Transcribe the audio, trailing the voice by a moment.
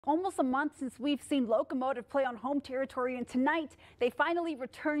Almost a month since we've seen Locomotive play on home territory, and tonight they finally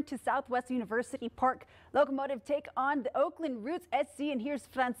return to Southwest University Park. Locomotive take on the Oakland Roots SC, and here's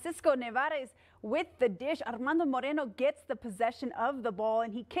Francisco Nevares with the dish. Armando Moreno gets the possession of the ball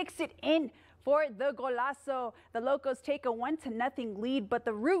and he kicks it in for the golazo. The Locos take a 1-0 lead, but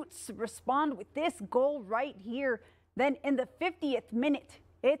the Roots respond with this goal right here. Then in the 50th minute,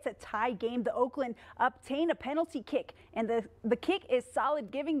 it's a tie game. The Oakland obtain a penalty kick, and the kick is solid,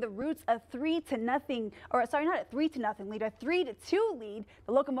 giving the Roots a 3-0, or sorry, not a 3-0 lead, a 3-2 lead.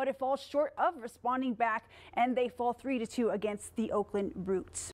 The Locomotive falls short of responding back, and they fall 3-2 against the Oakland Roots.